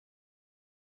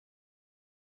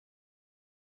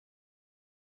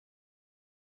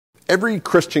Every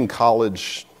Christian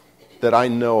college that I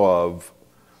know of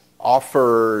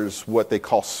offers what they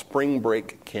call spring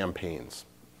break campaigns.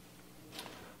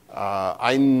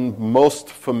 I'm most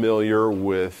familiar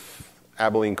with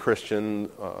Abilene Christian,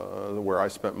 where I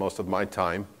spent most of my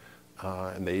time,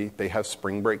 and they have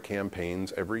spring break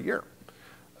campaigns every year.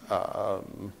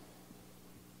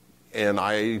 And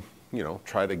I,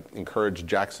 try to encourage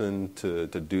Jackson to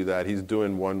do that. He's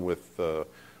doing one with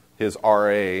his RA.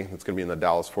 It's going to be in the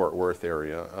Dallas-Fort Worth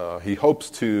area. He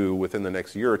hopes to, within the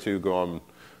next year or two, go on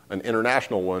an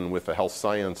international one with the health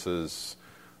sciences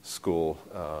school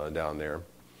down there.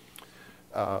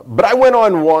 But I went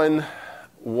on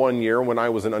one year when I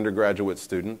was an undergraduate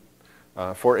student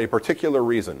for a particular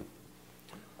reason.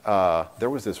 There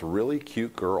was this really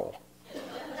cute girl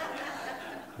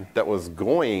that was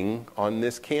going on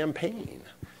this campaign.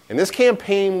 And this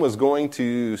campaign was going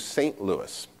to St.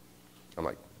 Louis. I'm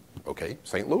like, okay,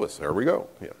 St. Louis, there we go.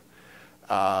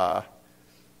 Yeah.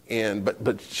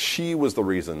 But she was the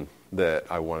reason that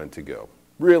I wanted to go.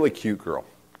 Really cute girl.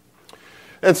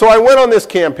 And so I went on this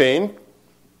campaign,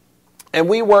 and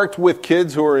we worked with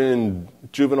kids who are in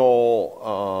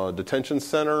juvenile detention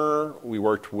center. We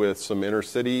worked with some inner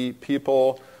city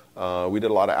people. We did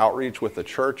a lot of outreach with the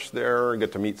church there,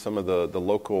 get to meet some of the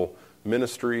local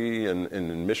ministry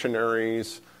and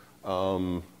missionaries.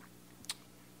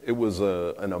 It was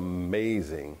an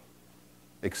amazing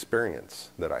experience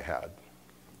that I had.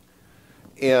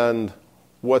 And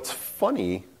what's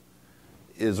funny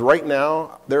is right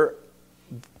now,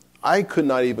 I could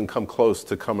not even come close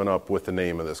to coming up with the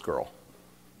name of this girl.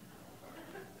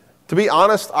 To be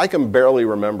honest, I can barely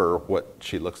remember what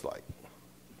she looks like.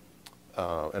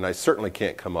 And I certainly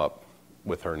can't come up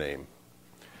with her name.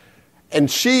 And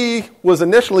she was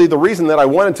initially the reason that I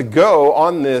wanted to go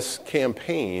on this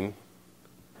campaign.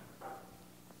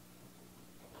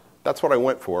 That's what I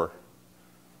went for.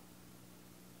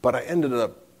 But I ended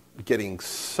up getting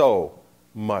so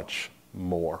much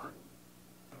more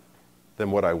than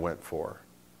what I went for.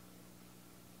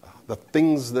 The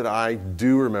things that I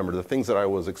do remember, the things that I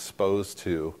was exposed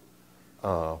to,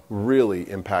 really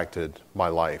impacted my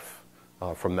life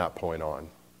from that point on.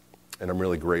 And I'm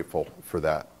really grateful for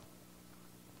that.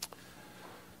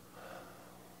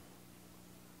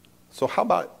 So how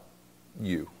about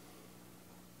you?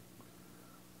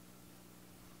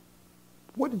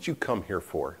 What did you come here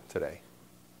for today?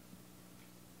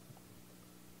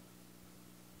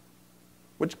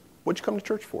 What'd you come to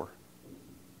church for?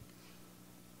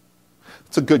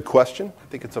 It's a good question. I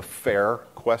think it's a fair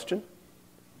question.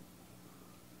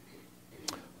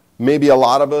 Maybe a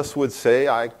lot of us would say,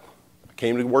 I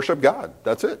came to worship God.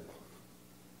 That's it.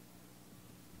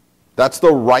 That's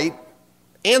the right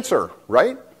answer,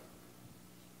 right?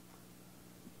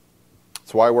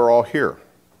 That's why we're all here.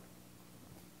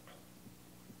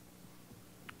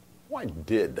 Why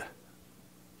did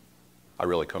I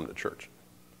really come to church?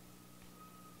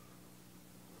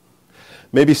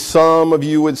 Maybe some of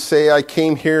you would say, I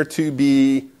came here to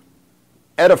be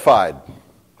edified.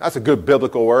 That's a good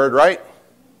biblical word, right?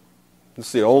 This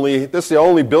is the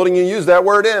only building you use that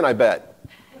word in, I bet.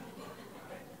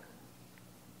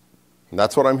 And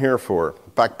that's what I'm here for.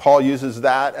 In fact, Paul uses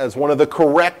that as one of the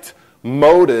correct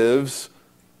motives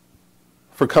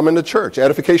for coming to church.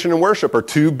 Edification and worship are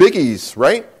two biggies,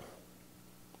 right?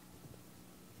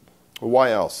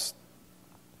 Why else?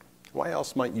 Why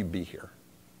else might you be here?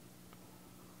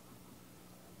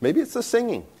 Maybe it's the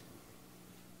singing.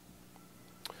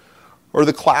 Or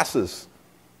the classes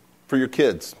for your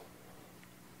kids.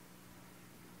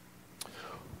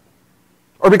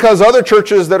 Or because other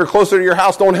churches that are closer to your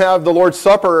house don't have the Lord's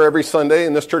Supper every Sunday,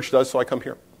 and this church does, so I come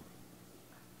here.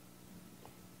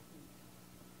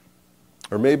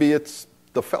 Or maybe it's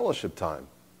the fellowship time.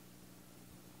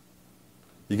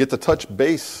 You get to touch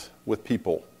base with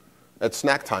people at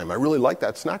snack time. I really like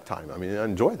that snack time. I mean, I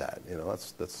enjoy that.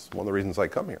 That's one of the reasons I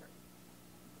come here.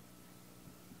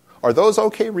 Are those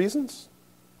okay reasons?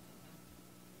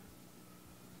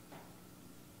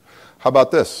 How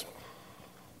about this?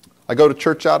 I go to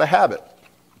church out of habit.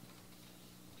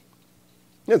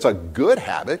 It's a good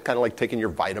habit, kind of like taking your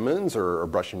vitamins or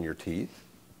brushing your teeth.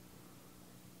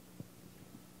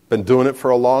 Been doing it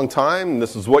for a long time, and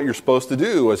this is what you're supposed to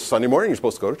do. As Sunday morning, you're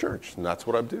supposed to go to church, and that's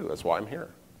what I do. That's why I'm here.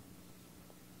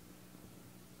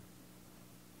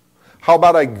 How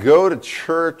about I go to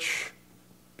church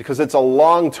because it's a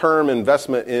long-term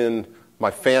investment in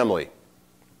my family,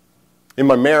 in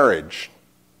my marriage.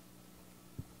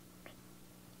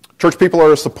 Church people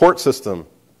are a support system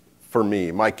for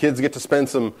me. My kids get to spend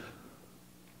some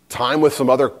time with some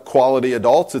other quality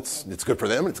adults. It's good for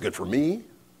them. It's good for me.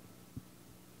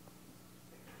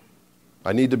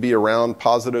 I need to be around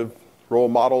positive role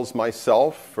models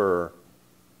myself for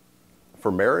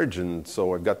marriage, and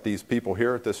so I've got these people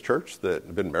here at this church that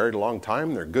have been married a long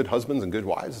time. They're good husbands and good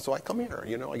wives, and so I come here.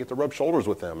 I get to rub shoulders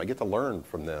with them. I get to learn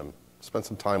from them, spend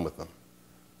some time with them.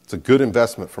 It's a good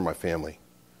investment for my family.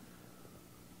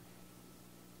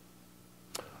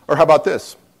 Or how about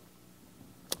this?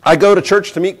 I go to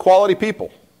church to meet quality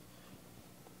people.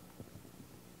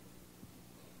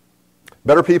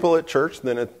 Better people at church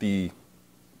than at the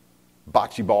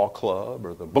bocce ball club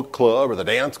or the book club or the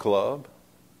dance club.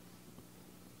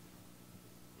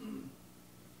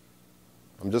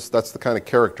 That's the kind of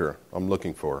character I'm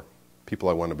looking for. People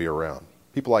I want to be around.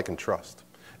 People I can trust.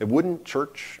 And wouldn't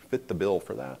church fit the bill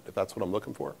for that, if that's what I'm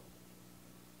looking for?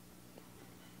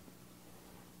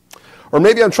 Or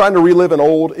maybe I'm trying to relive an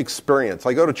old experience.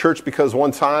 I go to church because one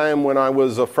time when I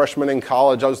was a freshman in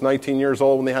college, I was 19 years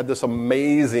old, and they had this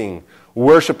amazing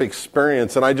worship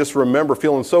experience. And I just remember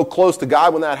feeling so close to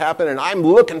God when that happened, and I'm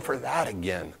looking for that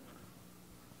again.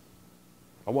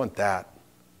 I want that.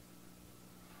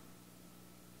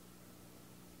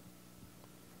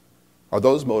 Are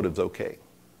those motives okay?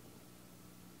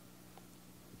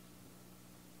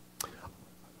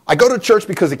 I go to church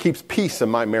because it keeps peace in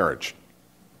my marriage,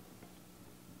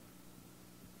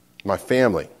 my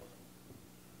family.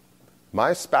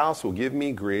 My spouse will give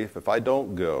me grief if I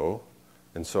don't go,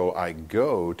 and so I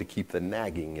go to keep the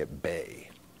nagging at bay.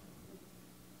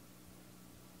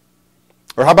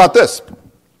 Or how about this?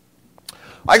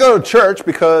 I go to church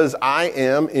because I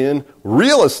am in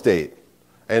real estate.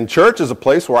 And church is a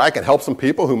place where I can help some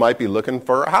people who might be looking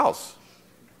for a house.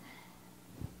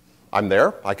 I'm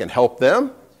there. I can help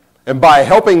them. And by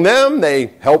helping them, they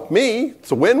help me. It's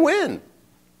a win-win.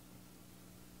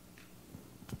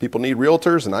 People need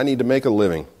realtors, and I need to make a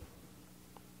living.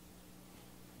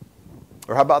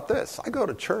 Or how about this? I go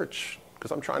to church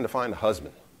because I'm trying to find a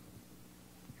husband.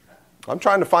 I'm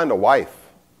trying to find a wife.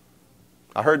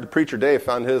 I heard the preacher Dave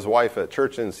found his wife at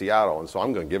church in Seattle, and so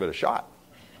I'm going to give it a shot.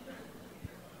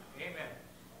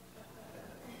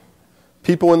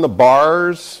 People in the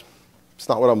bars, it's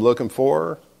not what I'm looking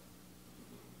for.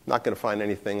 Not going to find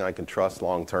anything I can trust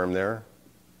long term there.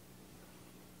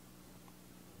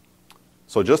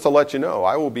 So just to let you know,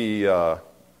 I will be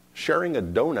sharing a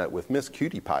donut with Miss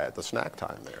Cutie Pie at the snack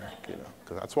time there,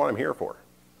 because that's what I'm here for.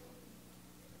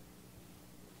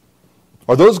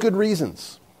 Are those good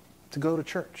reasons to go to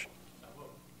church?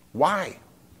 Why?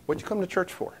 What'd you come to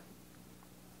church for?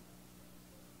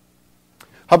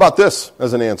 How about this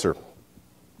as an answer?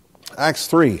 Acts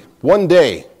 3. One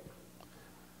day,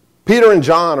 Peter and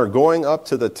John are going up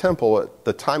to the temple at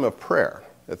the time of prayer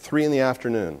at 3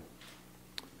 p.m.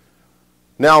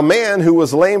 Now a man who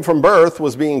was lame from birth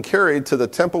was being carried to the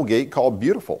temple gate called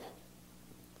Beautiful,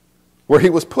 where he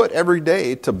was put every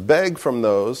day to beg from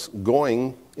those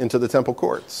going into the temple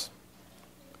courts.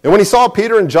 And when he saw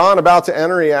Peter and John about to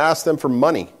enter, he asked them for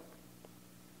money.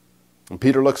 And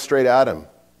Peter looked straight at him,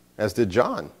 as did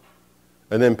John.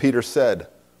 And then Peter said,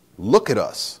 "Look at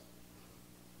us."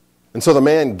 And so the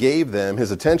man gave them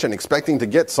his attention, expecting to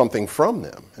get something from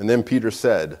them. And then Peter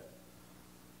said,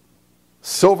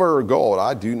 "Silver or gold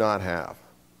I do not have,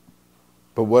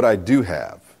 but what I do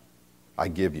have, I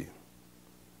give you.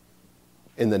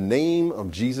 In the name of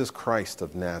Jesus Christ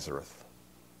of Nazareth,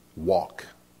 walk."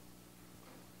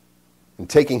 And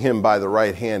taking him by the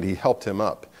right hand, he helped him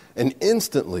up. And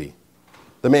instantly,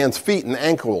 the man's feet and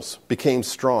ankles became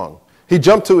strong. He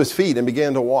jumped to his feet and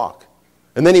began to walk.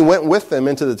 And then he went with them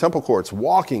into the temple courts,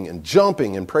 walking and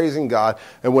jumping and praising God.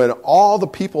 And when all the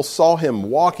people saw him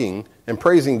walking and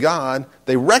praising God,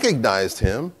 they recognized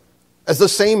him as the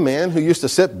same man who used to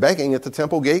sit begging at the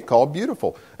temple gate called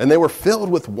Beautiful. And they were filled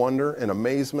with wonder and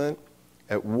amazement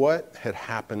at what had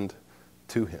happened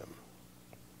to him.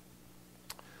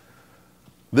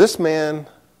 This man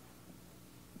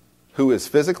who is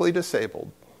physically disabled,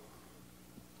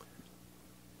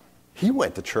 he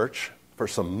went to church for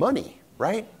some money,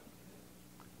 right?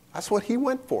 That's what he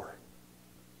went for.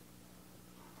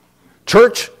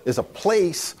 Church is a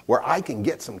place where I can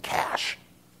get some cash.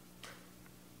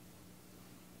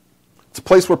 It's a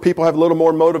place where people have a little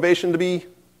more motivation to be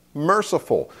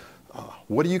merciful.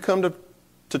 What do you come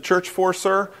to church for,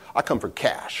 sir? I come for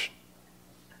cash.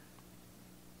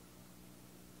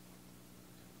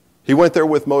 He went there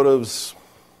with motives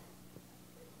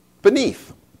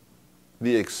beneath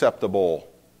the acceptable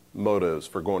motives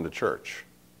for going to church.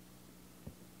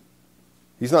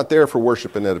 He's not there for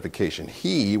worship and edification.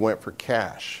 He went for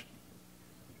cash.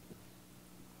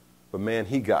 But man,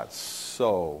 he got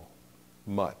so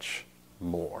much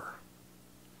more.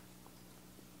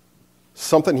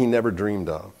 Something he never dreamed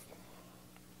of.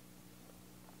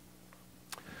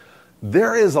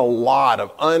 There is a lot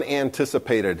of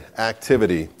unanticipated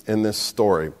activity in this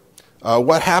story.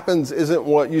 What happens isn't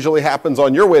what usually happens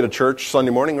on your way to church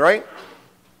Sunday morning, right?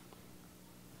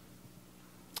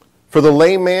 For the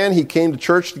lame man, he came to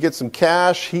church to get some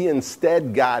cash. He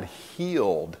instead got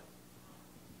healed.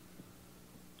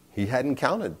 He hadn't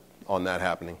counted on that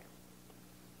happening.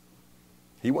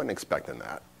 He wasn't expecting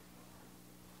that.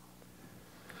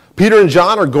 Peter and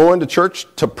John are going to church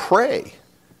to pray.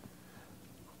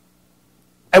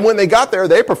 And when they got there,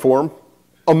 they performed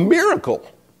a miracle.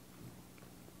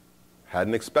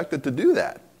 Hadn't expected to do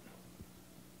that.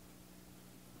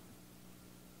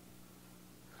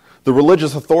 The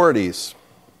religious authorities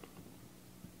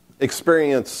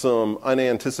experience some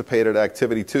unanticipated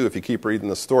activity too, if you keep reading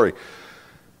the story.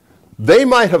 They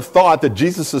might have thought that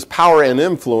Jesus' power and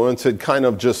influence had kind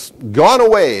of just gone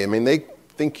away. I mean, they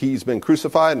think he's been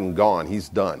crucified and gone. He's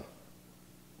done.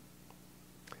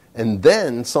 And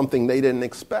then something they didn't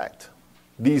expect.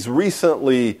 These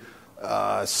recently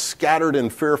scattered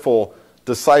and fearful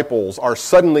disciples are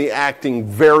suddenly acting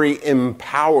very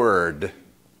empowered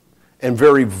and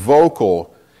very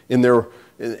vocal in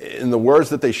the words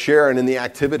that they share and in the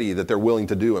activity that they're willing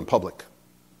to do in public.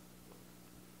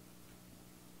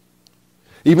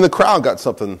 Even the crowd got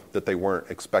something that they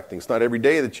weren't expecting. It's not every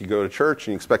day that you go to church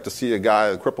and you expect to see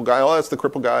a crippled guy. Oh, that's the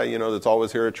crippled guy, that's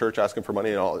always here at church asking for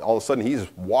money. And all of a sudden he's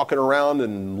walking around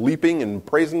and leaping and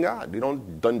praising God.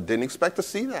 Didn't expect to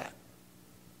see that.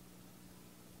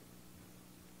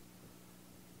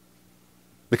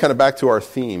 But kind of back to our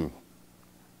theme.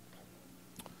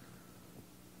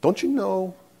 Don't you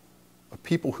know of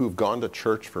people who've gone to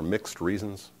church for mixed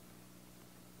reasons?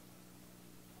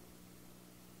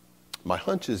 My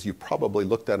hunch is you probably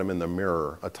looked at them in the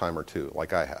mirror a time or two,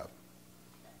 like I have.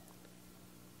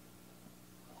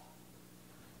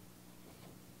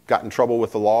 Got in trouble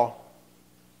with the law,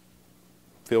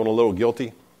 feeling a little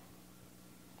guilty,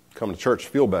 come to church,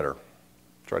 feel better,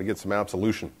 try to get some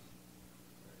absolution.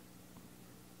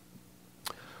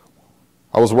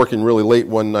 I was working really late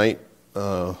one night. It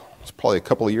was probably a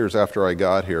couple of years after I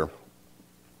got here.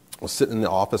 I was sitting in the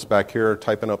office back here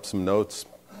typing up some notes,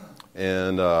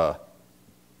 and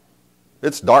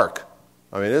it's dark.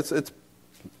 I mean, it's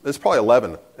probably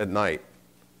 11 at night.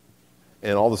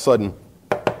 And all of a sudden,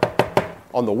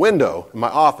 on the window in my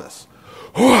office,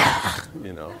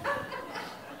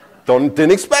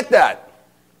 didn't expect that.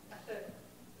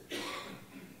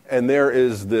 And there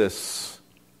is this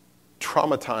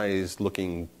traumatized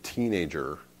looking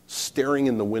teenager staring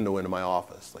in the window into my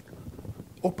office, like,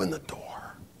 open the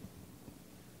door.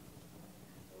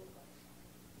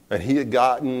 And he had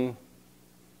gotten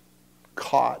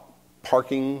caught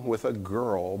parking with a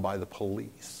girl by the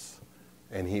police,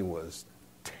 and he was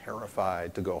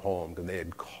terrified to go home because they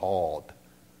had called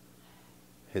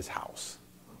his house.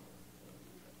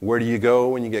 Where do you go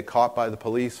when you get caught by the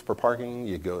police for parking?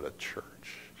 You go to church.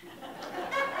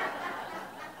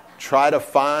 Try to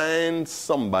find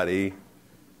somebody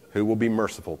who will be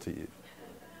merciful to you.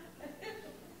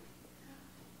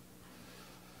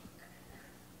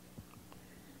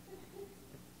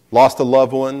 Lost a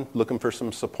loved one, looking for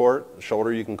some support, a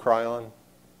shoulder you can cry on?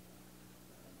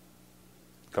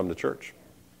 Come to church.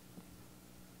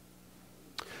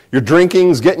 Your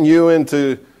drinking's getting you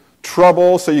into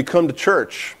trouble, so you come to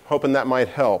church, hoping that might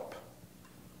help.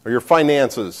 Or your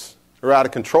finances are out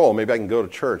of control. Maybe I can go to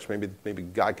church. Maybe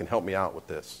God can help me out with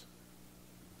this.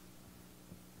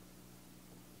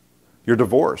 You're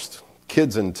divorced,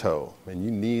 kids in tow, and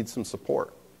you need some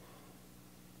support.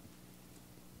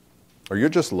 Or you're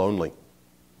just lonely.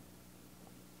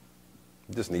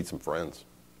 You just need some friends.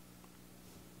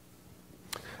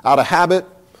 Out of habit,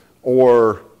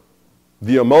 or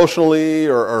the emotionally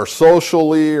or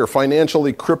socially or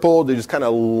financially crippled, they just kind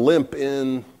of limp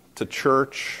in to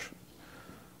church.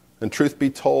 And truth be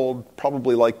told,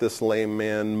 probably like this lame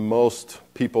man, most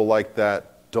people like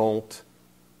that don't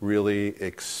really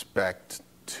expect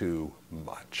too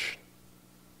much.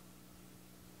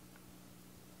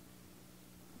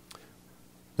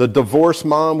 The divorced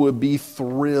mom would be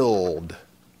thrilled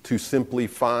to simply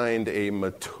find a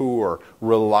mature,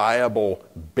 reliable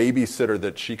babysitter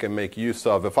that she can make use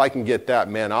of. If I can get that,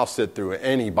 man, I'll sit through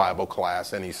any Bible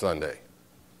class any Sunday.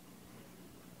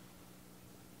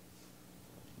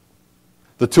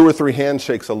 The 2 or 3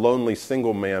 handshakes a lonely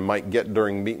single man might get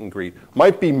during meet and greet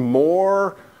might be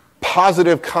more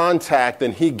positive contact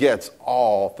than he gets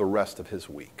all the rest of his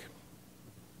week.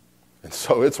 And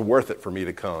so it's worth it for me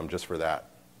to come just for that.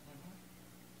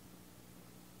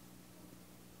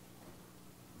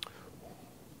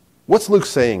 What's Luke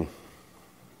saying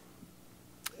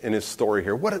in his story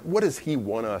here? What does he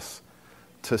want us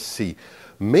to see.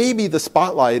 Maybe the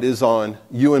spotlight is on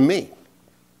you and me.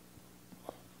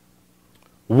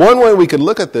 One way we could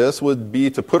look at this would be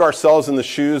to put ourselves in the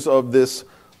shoes of this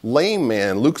lame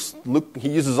man. Luke, he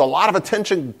uses a lot of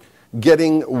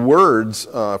attention-getting words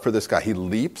for this guy. He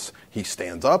leaps, he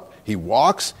stands up, he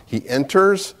walks, he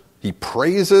enters, he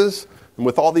praises. And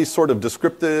with all these sort of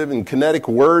descriptive and kinetic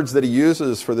words that he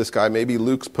uses for this guy, maybe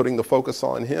Luke's putting the focus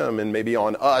on him and maybe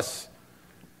on us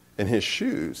in his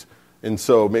shoes. And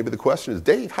so maybe the question is,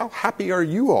 Dave, how happy are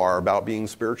you about being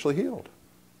spiritually healed?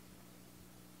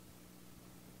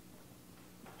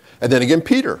 And then again,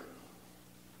 Peter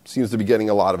seems to be getting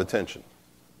a lot of attention.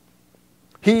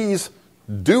 He's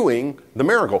doing the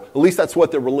miracle. At least that's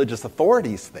what the religious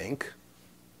authorities think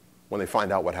when they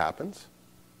find out what happens.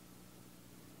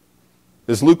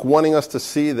 Is Luke wanting us to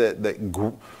see that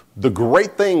the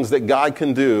great things that God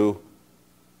can do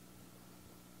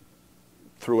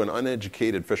through an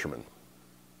uneducated fisherman?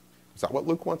 Is that what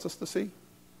Luke wants us to see?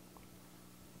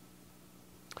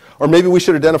 Or maybe we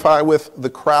should identify with the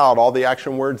crowd, all the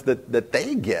action words that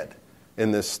they get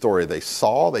in this story. They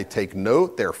saw, they take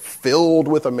note, they're filled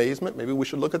with amazement. Maybe we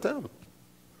should look at them.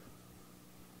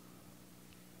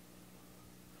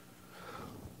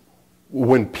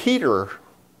 When Peter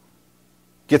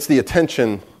gets the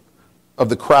attention of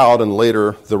the crowd and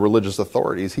later the religious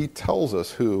authorities, he tells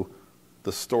us who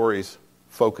the story's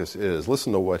focus is.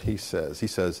 Listen to what he says. He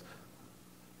says,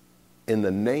 in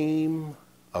the name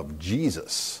of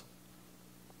Jesus,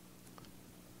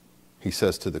 he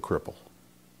says to the cripple.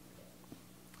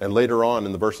 And later on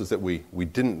in the verses that we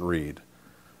didn't read,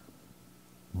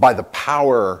 by the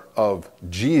power of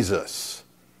Jesus,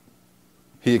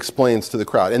 he explains to the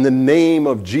crowd. In the name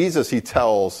of Jesus, he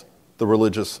tells the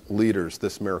religious leaders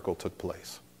this miracle took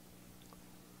place.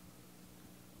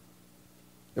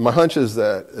 And my hunch is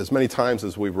that as many times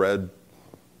as we've read,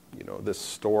 this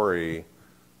story,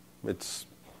 it's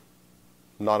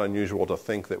not unusual to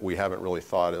think that we haven't really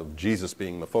thought of Jesus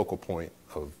being the focal point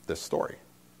of this story.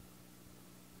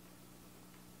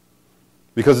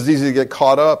 Because it's easy to get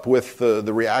caught up with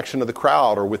the reaction of the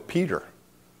crowd or with Peter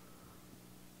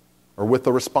or with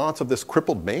the response of this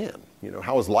crippled man,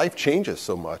 how his life changes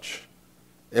so much.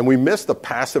 And we miss the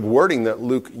passive wording that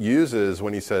Luke uses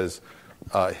when he says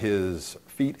his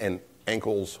feet and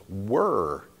ankles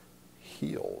were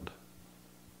healed.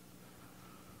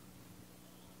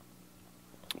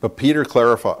 But Peter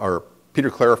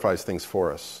clarifies things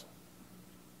for us.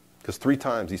 Because 3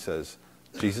 times he says,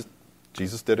 Jesus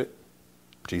did it,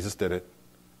 Jesus did it,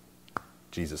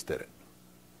 Jesus did it.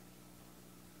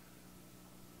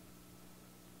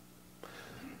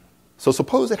 So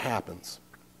suppose it happens.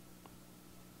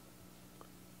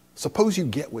 Suppose you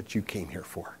get what you came here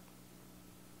for.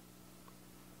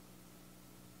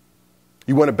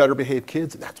 You want to better behave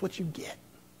kids, and that's what you get.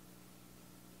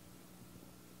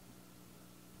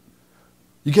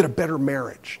 You get a better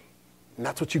marriage, and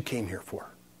that's what you came here for.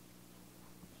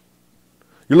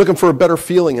 You're looking for a better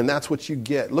feeling, and that's what you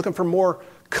get. Looking for more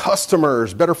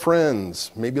customers, better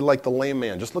friends, maybe like the lame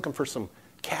man, just looking for some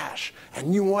cash.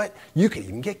 And you know what? You can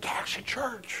even get cash at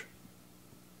church.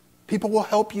 People will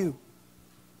help you.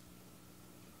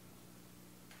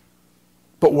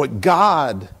 But what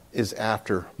God is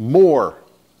after, more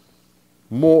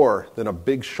than a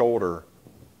big shoulder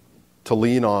to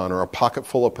lean on or a pocket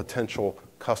full of potential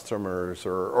customers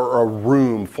or a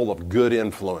room full of good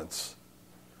influence.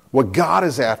 What God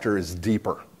is after is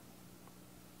deeper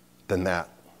than that.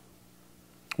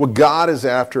 What God is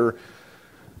after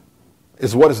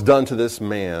is what is done to this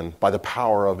man by the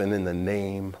power of and in the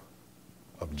name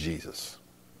of Jesus.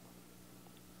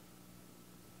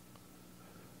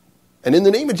 And in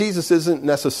the name of Jesus isn't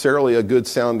necessarily a good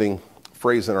sounding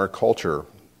phrase in our culture.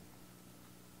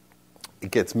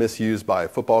 It gets misused by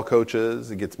football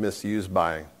coaches. It gets misused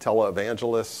by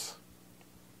televangelists.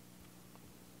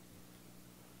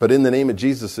 But in the name of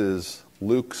Jesus is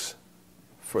Luke's,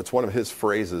 it's one of his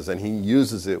phrases, and he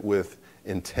uses it with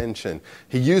intention.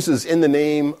 He uses in the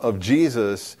name of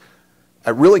Jesus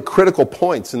at really critical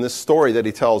points in this story that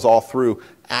he tells all through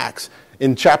Acts.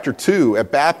 In chapter 2,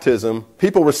 at baptism,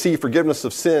 people receive forgiveness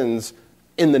of sins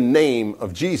in the name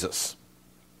of Jesus.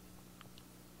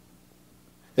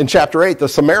 In chapter 8, the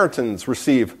Samaritans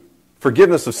receive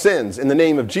forgiveness of sins in the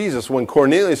name of Jesus. When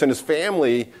Cornelius and his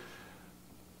family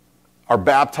are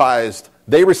baptized,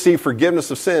 they receive forgiveness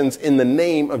of sins in the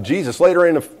name of Jesus.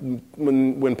 Later,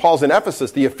 when Paul's in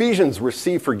Ephesus, the Ephesians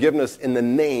receive forgiveness in the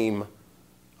name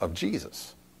of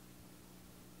Jesus.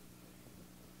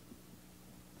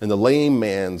 And the lame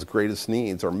man's greatest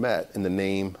needs are met in the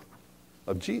name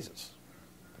of Jesus.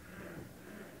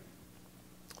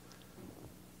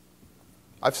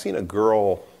 I've seen a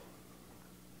girl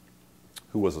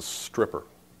who was a stripper,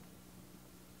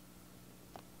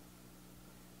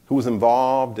 who was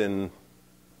involved in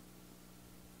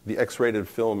the X-rated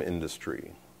film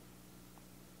industry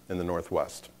in the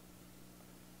Northwest.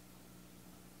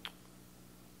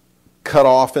 Cut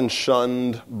off and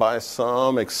shunned by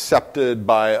some, accepted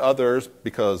by others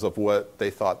because of what they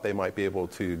thought they might be able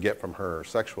to get from her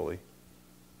sexually.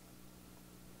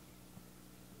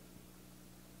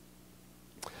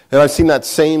 And I've seen that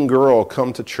same girl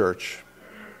come to church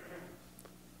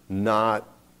not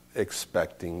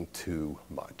expecting too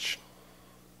much.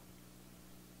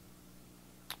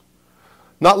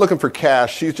 Not looking for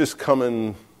cash, she's just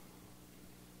coming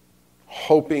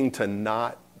hoping to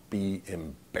not be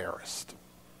embarrassed.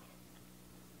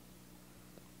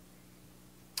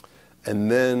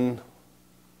 And then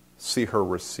see her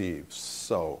receive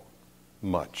so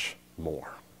much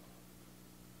more.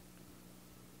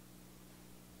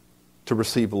 To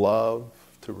receive love,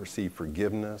 to receive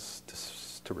forgiveness,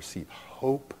 to receive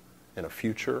hope and a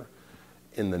future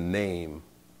in the name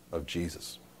of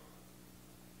Jesus.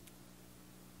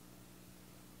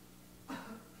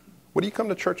 What do you come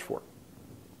to church for?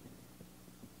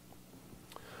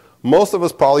 Most of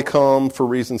us probably come for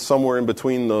reasons somewhere in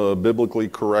between the biblically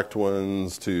correct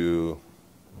ones to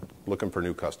looking for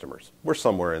new customers. We're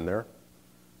somewhere in there.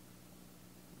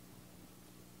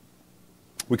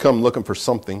 We come looking for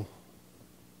something.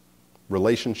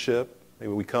 Relationship.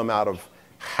 Maybe we come out of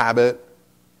habit.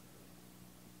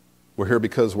 We're here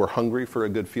because we're hungry for a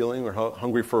good feeling. We're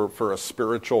hungry for a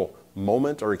spiritual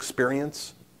moment or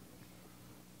experience.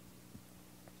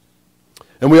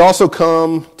 And we also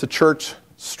come to church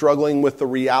struggling with the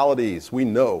realities. We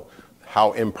know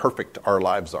how imperfect our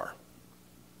lives are.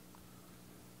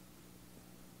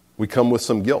 We come with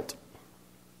some guilt.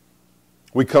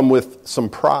 We come with some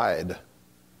pride.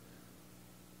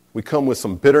 We come with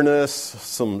some bitterness,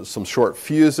 some short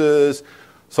fuses,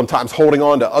 sometimes holding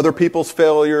on to other people's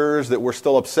failures that we're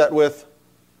still upset with.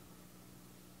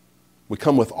 We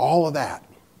come with all of that.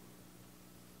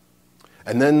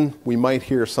 And then we might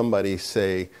hear somebody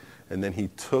say, and then he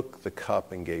took the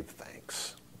cup and gave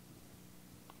thanks.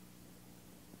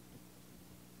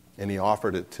 And he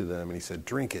offered it to them and he said,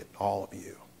 drink it, all of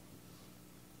you.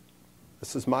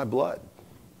 This is my blood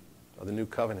of the new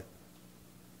covenant,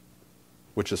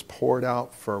 which is poured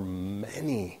out for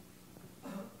many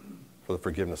for the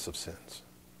forgiveness of sins.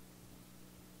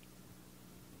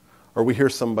 Or we hear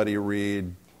somebody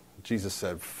read, Jesus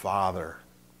said, Father,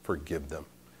 forgive them.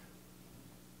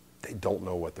 They don't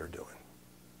know what they're doing.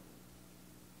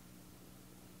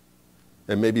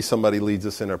 And maybe somebody leads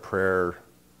us in a prayer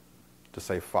to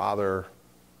say, Father,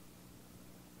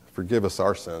 forgive us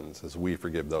our sins as we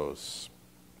forgive those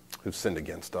who've sinned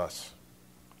against us.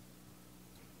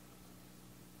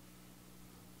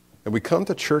 And we come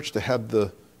to church to have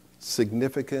the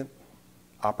significant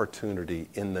opportunity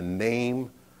in the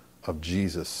name of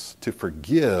Jesus to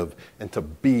forgive and to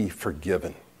be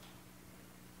forgiven.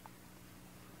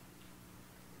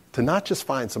 To not just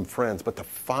find some friends, but to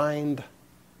find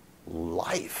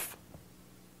life.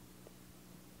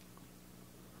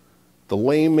 The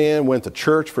lame man went to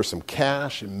church for some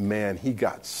cash, and man, he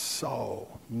got so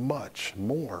much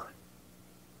more.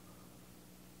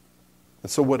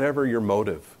 And so whatever your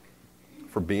motive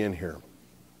for being here,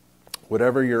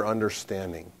 whatever your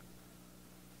understanding,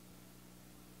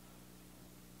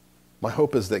 my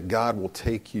hope is that God will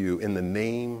take you in the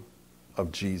name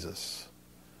of Jesus,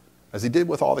 as he did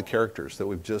with all the characters that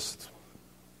we've just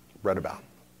read about,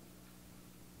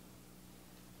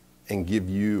 and give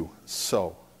you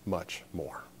so much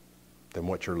more than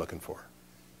what you're looking for.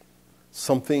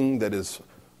 Something that is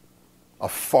a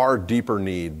far deeper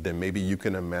need than maybe you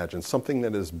can imagine. Something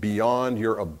that is beyond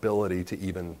your ability to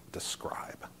even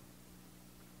describe.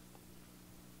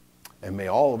 And may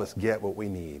all of us get what we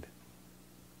need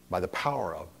by the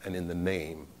power of and in the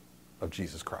name of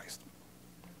Jesus Christ.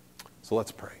 So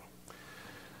let's pray.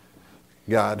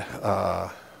 God,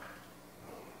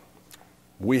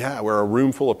 we're a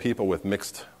room full of people with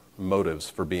mixed motives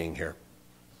for being here.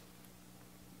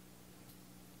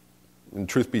 And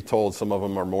truth be told, some of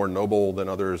them are more noble than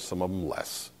others, some of them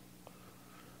less.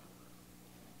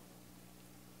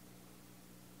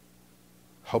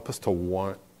 Help us to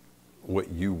want what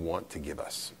you want to give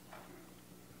us.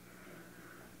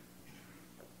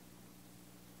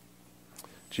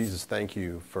 Jesus, thank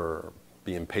you for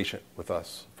being patient with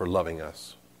us, for loving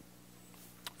us,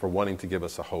 for wanting to give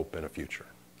us a hope and a future.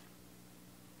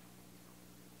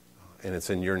 And it's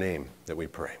in your name that we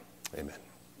pray. Amen.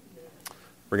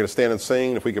 We're going to stand and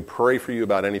sing. If we could pray for you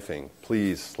about anything,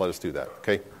 please let us do that.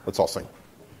 Okay? Let's all sing.